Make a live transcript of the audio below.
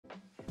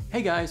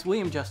Hey guys,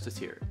 William Justice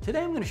here.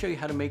 Today I'm going to show you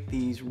how to make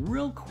these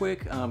real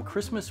quick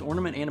Christmas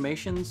ornament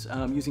animations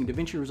using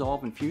Davinci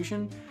Resolve and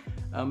Fusion.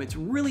 It's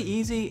really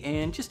easy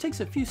and just takes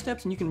a few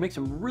steps and you can make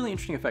some really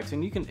interesting effects.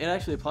 And it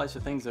actually applies to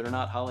things that are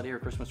not holiday or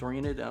Christmas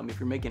oriented. If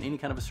you're making any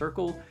kind of a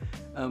circle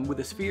with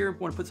a sphere,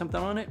 want to put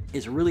something on it,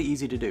 it's really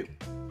easy to do.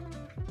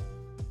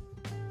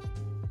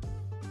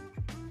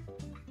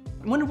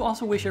 I want to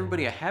also wish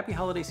everybody a happy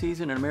holiday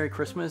season and a Merry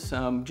Christmas.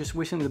 Just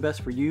wishing the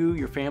best for you,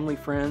 your family,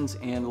 friends,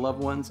 and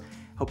loved ones.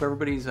 Hope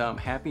everybody's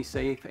happy,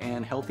 safe,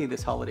 and healthy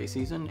this holiday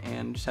season,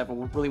 and just have a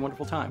really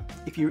wonderful time.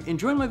 If you're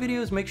enjoying my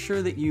videos, make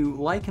sure that you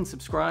like and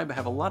subscribe. I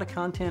have a lot of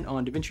content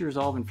on Davinci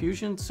Resolve and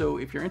Fusion, so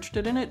if you're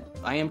interested in it,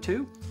 I am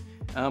too.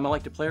 I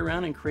like to play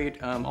around and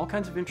create all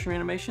kinds of interesting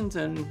animations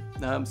and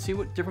see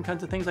what different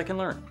kinds of things I can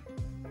learn.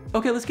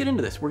 Okay, let's get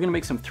into this. We're gonna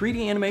make some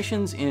 3D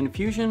animations in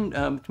Fusion.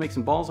 To make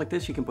some balls like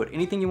this, you can put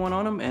anything you want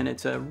on them, and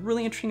it's a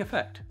really interesting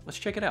effect. Let's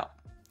check it out.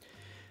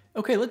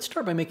 Okay, let's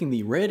start by making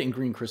the red and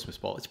green Christmas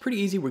ball. It's pretty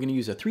easy. We're gonna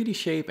use a 3D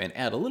shape and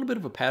add a little bit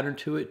of a pattern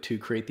to it to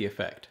create the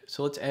effect.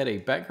 So let's add a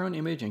background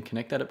image and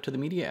connect that up to the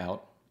media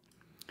out.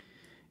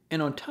 And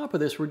on top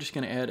of this, we're just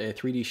gonna add a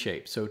 3D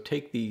shape. So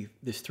take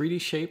this 3D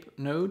shape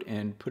node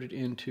and put it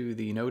into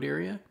the node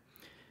area.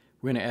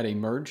 We're gonna add a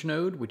merge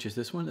node, which is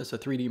this one. That's a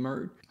 3D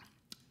merge.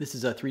 This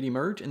is a 3D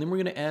merge, and then we're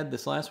gonna add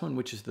this last one,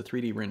 which is the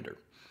 3D render.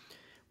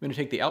 We're gonna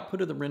take the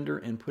output of the render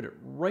and put it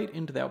right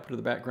into the output of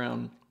the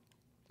background.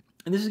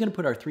 And this is gonna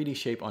put our 3D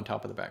shape on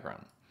top of the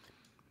background.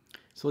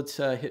 So let's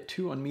hit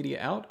 2 on media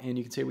out, and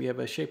you can see we have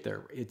a shape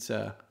there. It's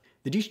the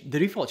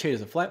default shape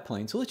is a flat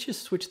plane, so let's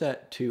just switch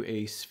that to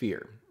a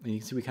sphere. And you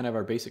can see we kind of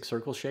have our basic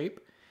circle shape,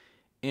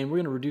 and we're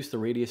gonna reduce the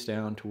radius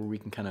down to where we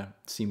can kind of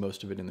see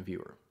most of it in the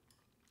viewer.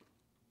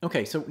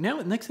 Okay, so now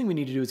the next thing we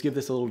need to do is give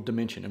this a little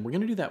dimension, and we're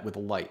gonna do that with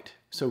light.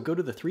 So go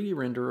to the 3D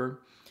renderer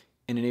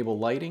and enable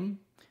lighting,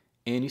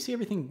 and you see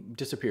everything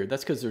disappeared.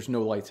 That's because there's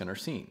no lights in our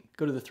scene.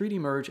 Go to the 3D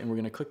merge, and we're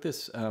gonna click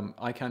this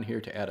icon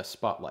here to add a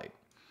spotlight.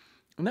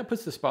 And that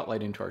puts the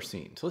spotlight into our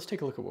scene. So let's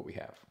take a look at what we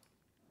have.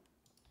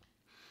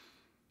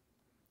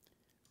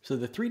 So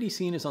the 3D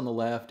scene is on the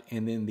left,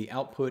 and then the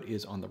output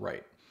is on the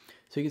right.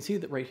 So you can see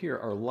that right here,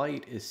 our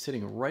light is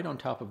sitting right on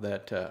top of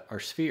that, our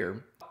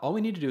sphere. All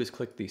we need to do is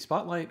click the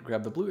spotlight,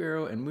 grab the blue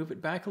arrow, and move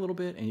it back a little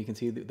bit, and you can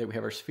see that we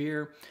have our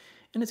sphere,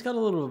 and it's got a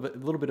little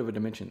bit of a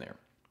dimension there.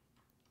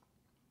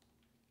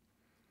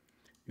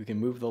 You can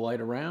move the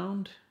light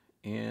around,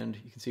 and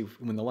you can see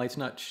when the light's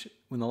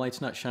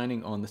not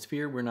shining on the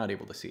sphere, we're not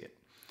able to see it.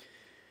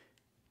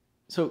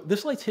 So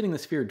this light's hitting the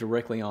sphere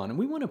directly on, and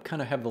we want to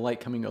kind of have the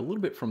light coming a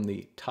little bit from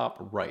the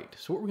top right.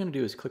 So what we're going to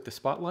do is click the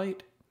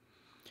spotlight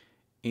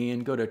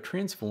and go to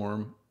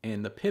transform,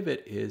 and the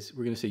pivot is,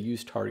 we're going to say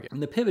use target.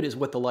 And the pivot is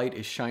what the light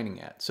is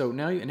shining at. So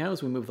now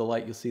as we move the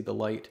light, you'll see the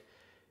light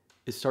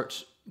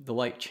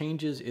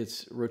changes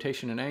its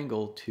rotation and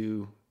angle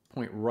to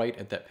point right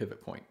at that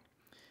pivot point.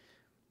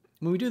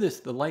 When we do this,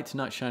 the light's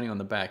not shining on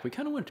the back. We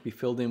kind of want it to be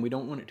filled in. We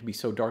don't want it to be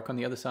so dark on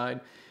the other side.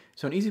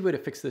 So an easy way to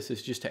fix this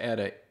is just to add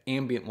an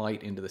ambient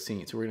light into the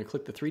scene. So we're going to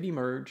click the 3D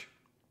merge,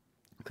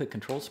 click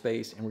Control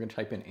Space, and we're going to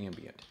type in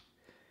ambient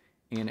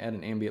and add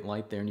an ambient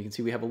light there. And you can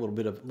see we have a little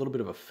bit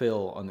of a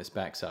fill on this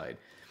backside.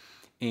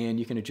 And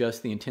you can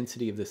adjust the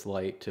intensity of this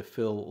light to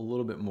fill a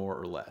little bit more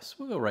or less.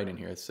 We'll go right in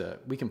here.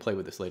 We can play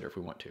with this later if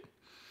we want to.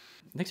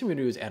 Next thing we're going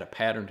to do is add a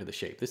pattern to the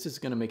shape. This is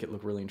going to make it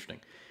look really interesting.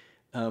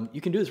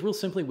 You can do this real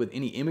simply with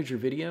any image or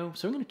video.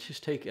 So I'm going to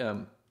just take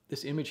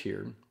this image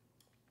here,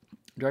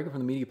 drag it from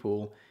the media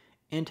pool,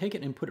 and take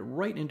it and put it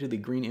right into the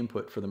green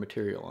input for the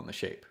material on the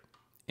shape.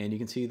 And you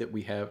can see that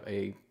we have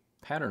a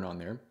pattern on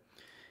there.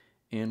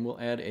 And we'll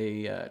add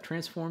a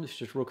transform. This is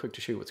just real quick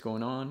to show you what's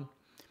going on.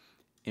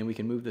 And we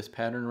can move this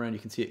pattern around. You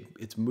can see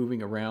it's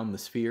moving around the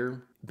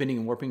sphere, bending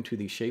and warping to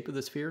the shape of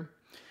the sphere.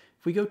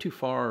 If we go too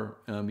far,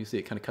 you see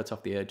it kind of cuts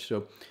off the edge.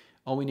 So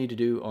all we need to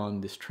do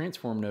on this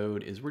transform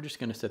node is we're just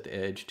going to set the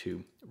edge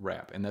to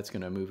wrap, and that's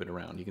going to move it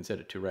around. You can set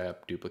it to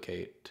wrap,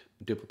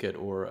 duplicate,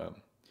 or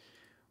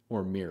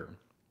mirror.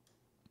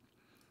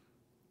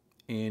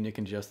 And it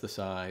can adjust the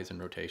size and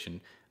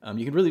rotation.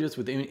 You can really do this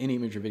with any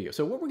image or video.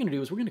 So what we're going to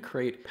do is we're going to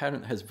create a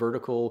pattern that has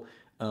vertical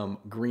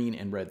green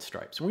and red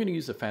stripes. So we're going to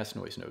use the fast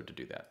noise node to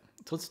do that.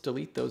 So let's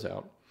delete those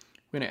out.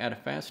 We're going to add a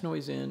fast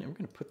noise in, and we're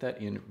going to put that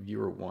in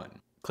viewer 1.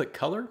 Click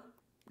color,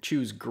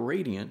 choose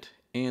gradient,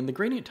 and the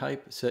gradient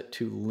type set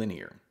to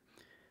linear.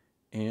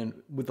 And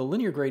with the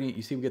linear gradient,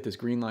 you see we get this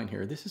green line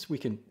here.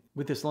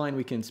 With this line,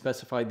 we can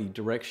specify the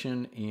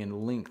direction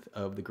and length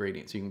of the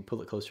gradient. So you can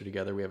pull it closer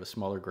together. We have a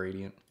smaller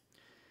gradient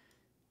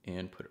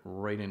and put it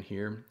right in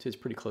here. So it's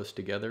pretty close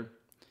together.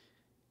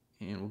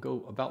 And we'll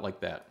go about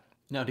like that.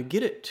 Now to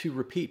get it to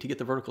repeat, to get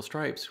the vertical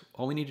stripes,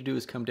 all we need to do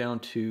is come down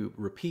to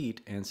repeat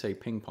and say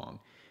ping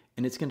pong.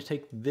 And it's going to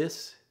take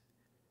this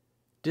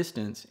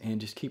distance and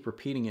just keep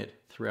repeating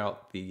it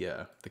throughout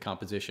the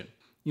composition.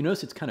 You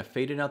notice it's kind of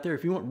faded out there.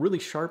 If you want really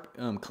sharp,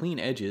 clean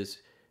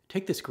edges,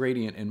 take this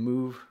gradient and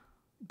move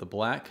the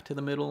black to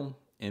the middle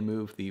and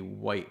move the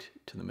white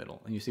to the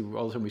middle. And you see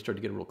all of a sudden we start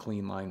to get a real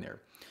clean line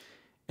there.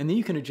 And then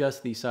you can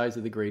adjust the size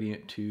of the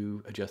gradient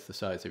to adjust the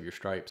size of your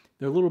stripes.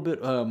 They're a little bit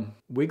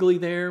wiggly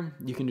there.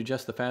 You can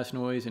adjust the fast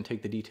noise and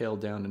take the detail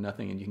down to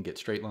nothing, and you can get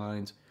straight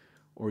lines,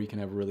 or you can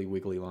have really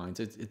wiggly lines.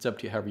 It's up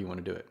to you however you want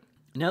to do it.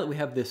 Now that we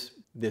have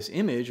this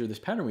image or this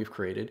pattern we've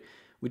created,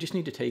 we just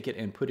need to take it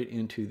and put it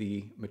into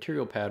the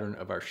material pattern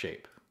of our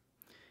shape.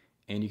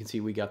 And you can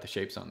see we got the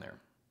shapes on there.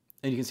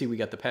 And you can see we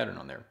got the pattern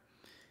on there.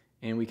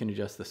 And we can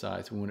adjust the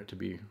size. If we want it to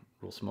be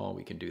real small,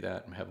 we can do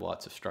that and have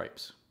lots of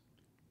stripes.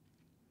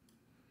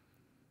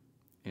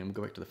 And we'll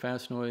go back to the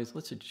fast noise.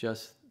 Let's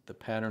adjust the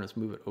pattern. Let's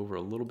move it over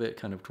a little bit,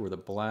 kind of to where the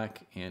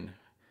black and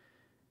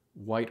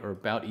white are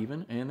about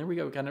even. And there we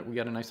go. We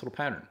got a nice little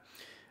pattern.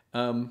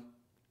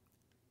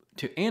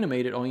 To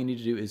animate it, all you need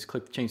to do is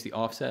change the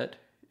offset,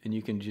 and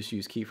you can just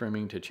use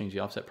keyframing to change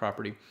the offset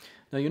property.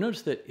 Now you'll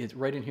notice that it's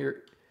right in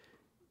here.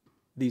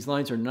 These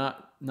lines are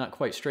not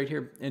quite straight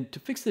here. And to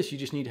fix this, you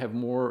just need to have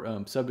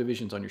more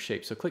subdivisions on your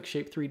shape. So click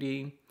Shape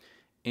 3D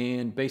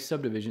and Base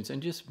Subdivisions,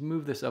 and just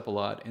move this up a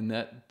lot, and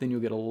then you'll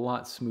get a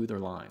lot smoother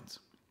lines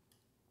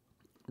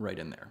right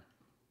in there.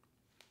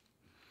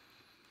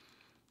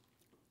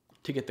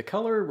 To get the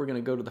color, we're going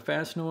to go to the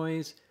fast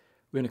noise.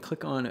 We're going to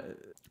click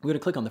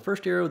on the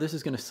first arrow. This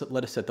is going to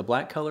let us set the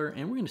black color,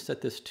 and we're going to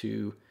set this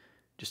to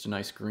just a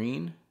nice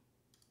green,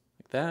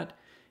 like that.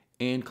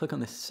 And click on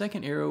the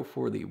second arrow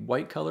for the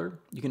white color.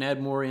 You can add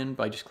more in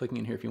by just clicking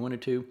in here if you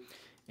wanted to.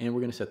 And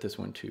we're going to set this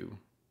one to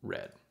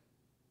red.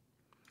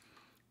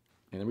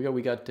 And there we go.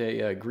 We got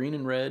a green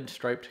and red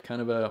striped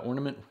kind of a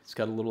ornament. It's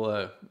got a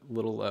little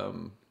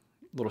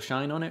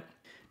shine on it.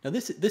 Now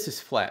this is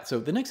flat. So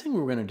the next thing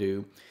we're going to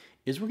do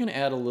is we're going to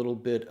add a little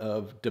bit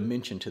of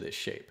dimension to this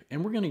shape.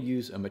 And we're going to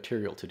use a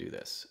material to do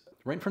this.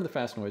 Right in front of the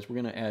fast noise, we're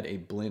going to add a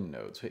blend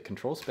node. So hit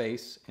Control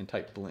Space and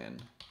type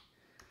blend.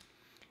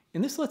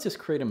 And this lets us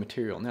create a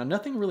material. Now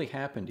nothing really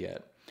happened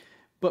yet,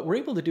 but we're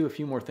able to do a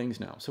few more things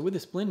now. So with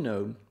this blend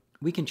node,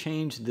 we can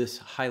change this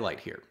highlight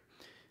here.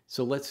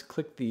 So let's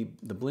click the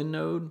blend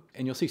node,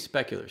 and you'll see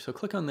specular. So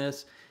click on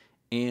this,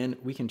 and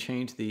we can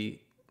change the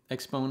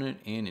exponent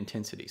and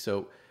intensity.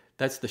 So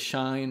that's the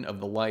shine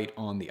of the light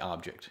on the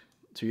object.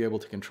 So you're able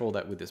to control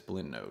that with this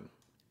blend node.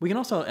 We can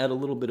also add a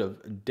little bit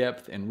of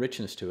depth and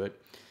richness to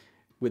it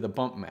with a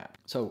bump map.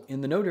 So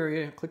in the node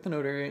area, click the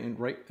node area and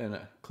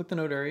click the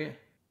node area,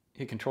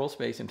 hit Control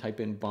Space and type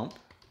in bump.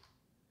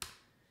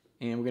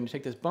 And we're going to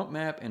take this bump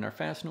map and our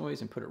fast noise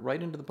and put it right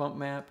into the bump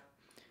map.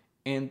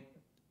 And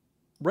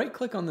right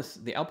click on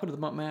the output of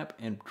the bump map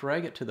and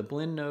drag it to the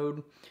blend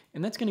node.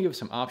 And that's going to give us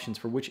some options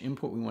for which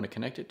input we want to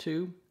connect it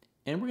to.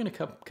 And we're going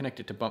to connect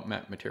it to bump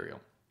map material.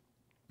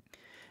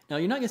 Now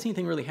you're not going to see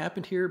anything really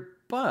happen here,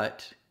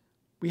 but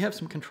we have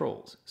some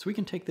controls. So we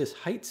can take this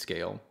height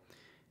scale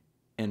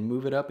and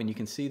move it up, and you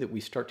can see that we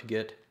start to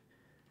get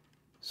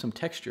some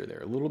texture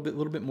there, a little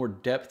bit more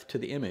depth to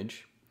the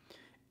image,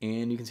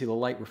 and you can see the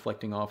light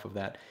reflecting off of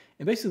that.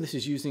 And basically this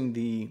is using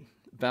the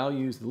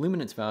values, the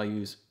luminance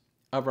values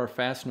of our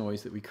fast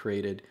noise that we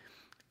created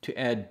to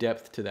add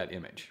depth to that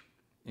image.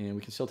 And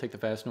we can still take the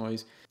fast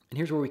noise, and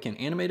here's where we can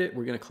animate it.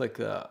 We're going to click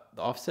the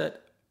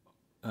offset,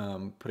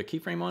 put a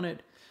keyframe on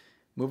it,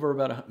 move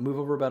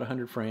over about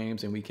 100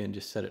 frames, and we can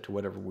just set it to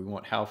whatever we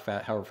want,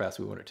 however fast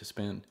we want it to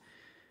spin,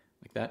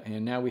 like that.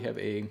 And now we have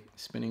a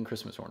spinning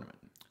Christmas ornament.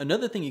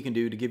 Another thing you can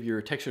do to give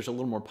your textures a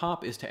little more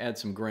pop is to add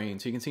some grain.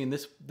 So you can see in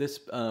this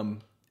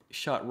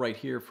shot right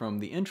here from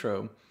the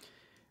intro,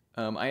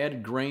 I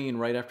added grain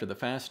right after the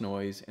fast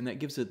noise, and that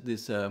gives it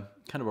this kind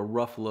of a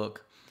rough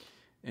look.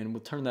 And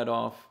we'll turn that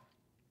off,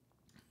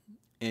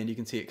 and you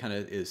can see it kind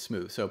of is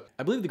smooth. So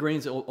I believe the grain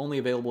is only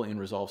available in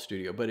Resolve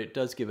Studio, but it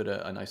does give it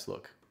a nice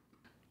look.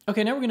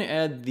 Okay, now we're going to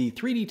add the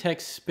 3D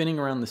text spinning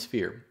around the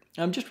sphere.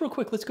 Just real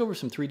quick, let's go over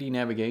some 3D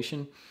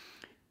navigation.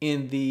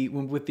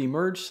 With the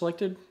merge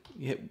selected,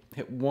 you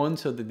hit 1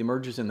 so that the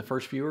merge is in the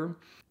first viewer.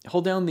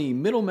 Hold down the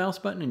middle mouse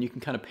button and you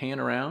can kind of pan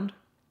around.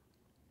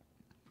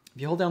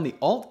 If you hold down the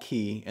Alt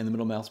key and the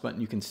middle mouse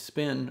button, you can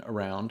spin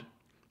around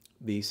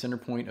the center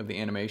point of the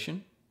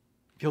animation.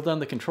 If you hold down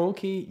the Control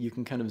key, you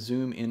can kind of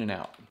zoom in and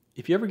out.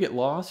 If you ever get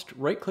lost,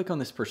 right-click on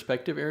this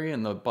perspective area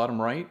in the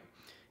bottom right,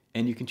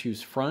 and you can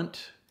choose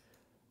Front.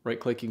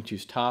 Right-click, you can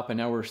choose Top, and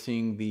now we're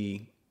seeing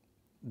the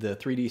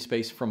 3D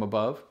space from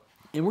above.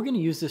 And we're going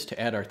to use this to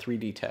add our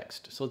 3D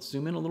text. So let's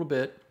zoom in a little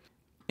bit,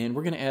 and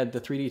we're going to add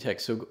the 3D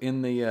text. So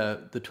in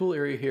the tool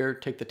area here,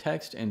 take the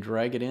text and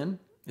drag it in.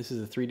 This is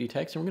the 3D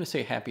text, and we're going to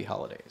say Happy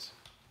Holidays.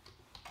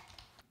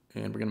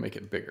 And we're going to make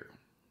it bigger.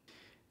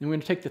 Then we're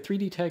going to take the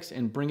 3D text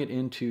and bring it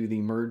into the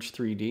Merge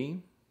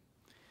 3D.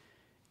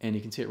 And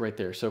you can see it right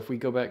there. So if we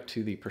go back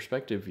to the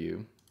perspective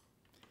view,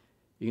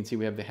 you can see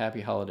we have the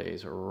Happy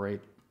Holidays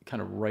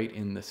kind of right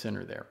in the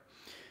center there.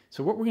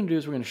 So what we're going to do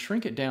is we're going to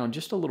shrink it down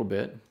just a little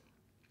bit.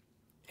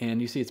 And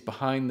you see it's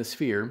behind the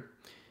sphere.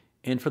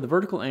 And for the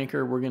vertical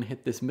anchor, we're going to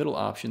hit this middle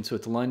option so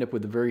it's lined up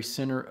with the very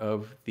center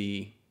of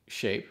the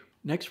shape.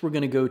 Next, we're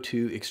going to go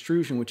to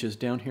extrusion, which is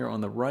down here on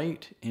the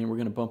right, and we're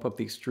going to bump up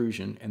the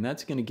extrusion, and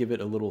that's going to give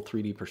it a little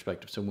 3D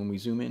perspective. So when we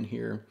zoom in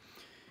here,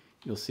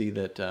 you'll see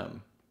that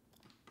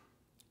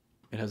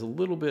it has a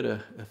little bit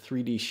of a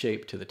 3D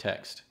shape to the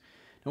text.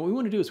 Now what we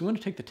want to do is we want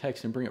to take the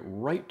text and bring it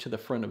right to the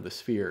front of the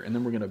sphere, and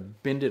then we're going to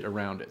bend it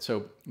around it.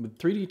 So with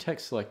 3D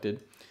text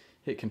selected,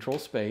 hit Control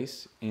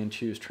Space and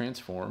choose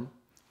Transform,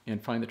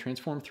 and find the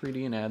Transform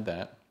 3D and add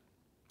that.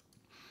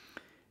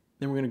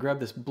 Then we're going to grab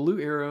this blue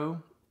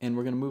arrow and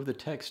we're going to move the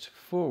text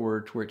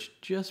forward to where it's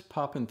just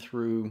popping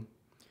through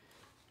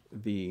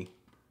the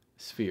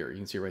sphere. You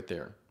can see it right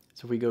there.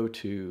 So if we go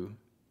to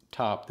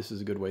top, this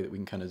is a good way that we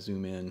can kind of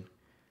zoom in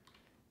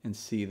and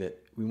see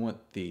that we want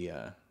the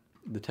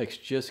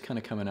text just kind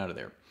of coming out of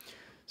there.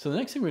 So the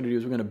next thing we're going to do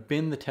is we're going to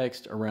bend the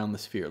text around the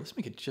sphere. Let's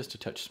make it just a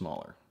touch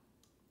smaller,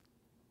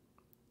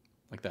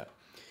 like that.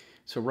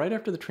 So right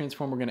after the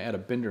transform, we're going to add a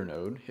bender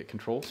node. Hit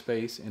Control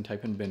Space and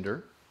type in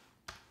bender.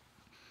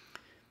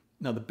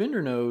 Now the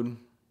bender node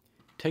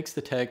takes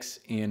the text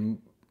and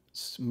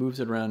moves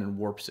it around and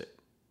warps it.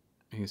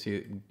 You can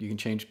see you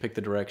can pick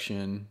the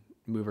direction,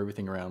 move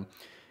everything around.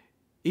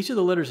 Each of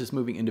the letters is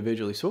moving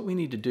individually, so what we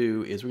need to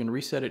do is we're going to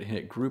reset it and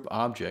hit Group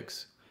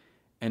Objects,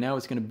 and now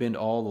it's going to bend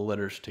all the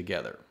letters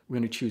together. We're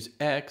going to choose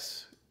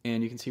X,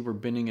 and you can see we're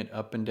bending it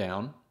up and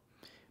down,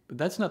 but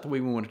that's not the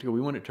way we want it to go.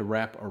 We want it to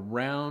wrap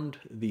around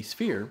the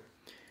sphere.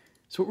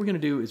 So what we're going to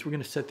do is we're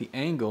going to set the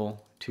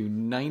angle to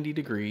 90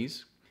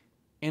 degrees,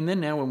 and then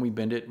now when we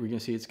bend it, we're going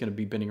to see it's going to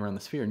be bending around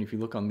the sphere. And if you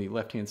look on the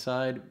left-hand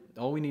side,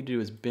 all we need to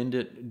do is bend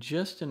it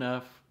just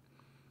enough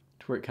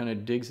to where it kind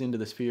of digs into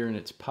the sphere and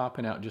it's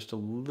popping out just a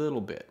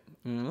little bit.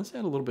 And let's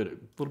add a little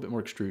bit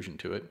more extrusion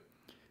to it.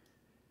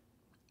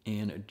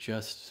 And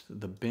adjust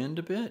the bend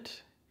a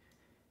bit.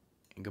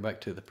 And go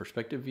back to the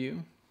perspective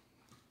view.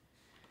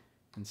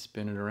 And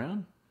spin it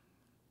around.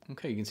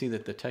 Okay, you can see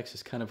that the text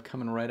is kind of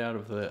coming right out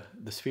of the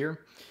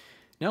sphere.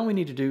 Now what we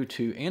need to do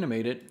to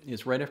animate it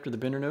is right after the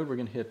bender node, we're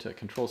going to hit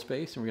Control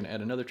Space and we're going to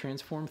add another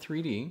Transform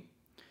 3D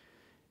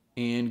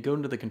and go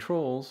into the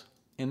controls,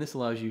 and this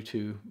allows you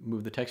to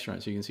move the text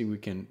around. So you can see we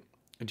can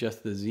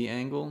adjust the Z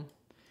angle,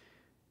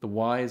 the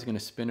Y is going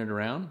to spin it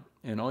around,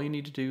 and all you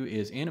need to do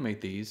is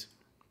animate these.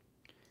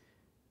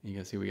 You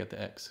can see we got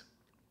the X.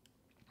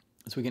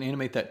 So we can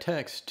animate that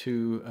text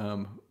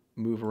to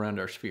move around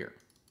our sphere.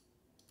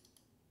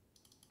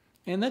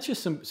 And that's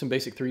just some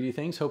basic 3D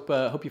things. Hope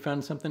you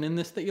found something in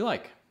this that you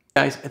like.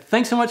 Guys,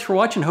 thanks so much for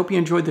watching. Hope you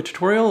enjoyed the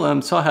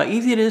tutorial. Saw how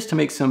easy it is to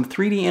make some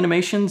 3D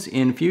animations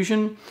in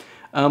Fusion.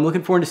 I'm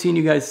looking forward to seeing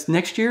you guys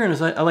next year. And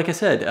like I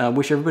said,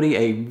 wish everybody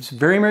a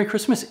very Merry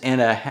Christmas and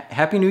a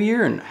Happy New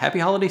Year and Happy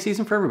Holiday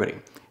Season for everybody.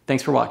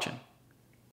 Thanks for watching.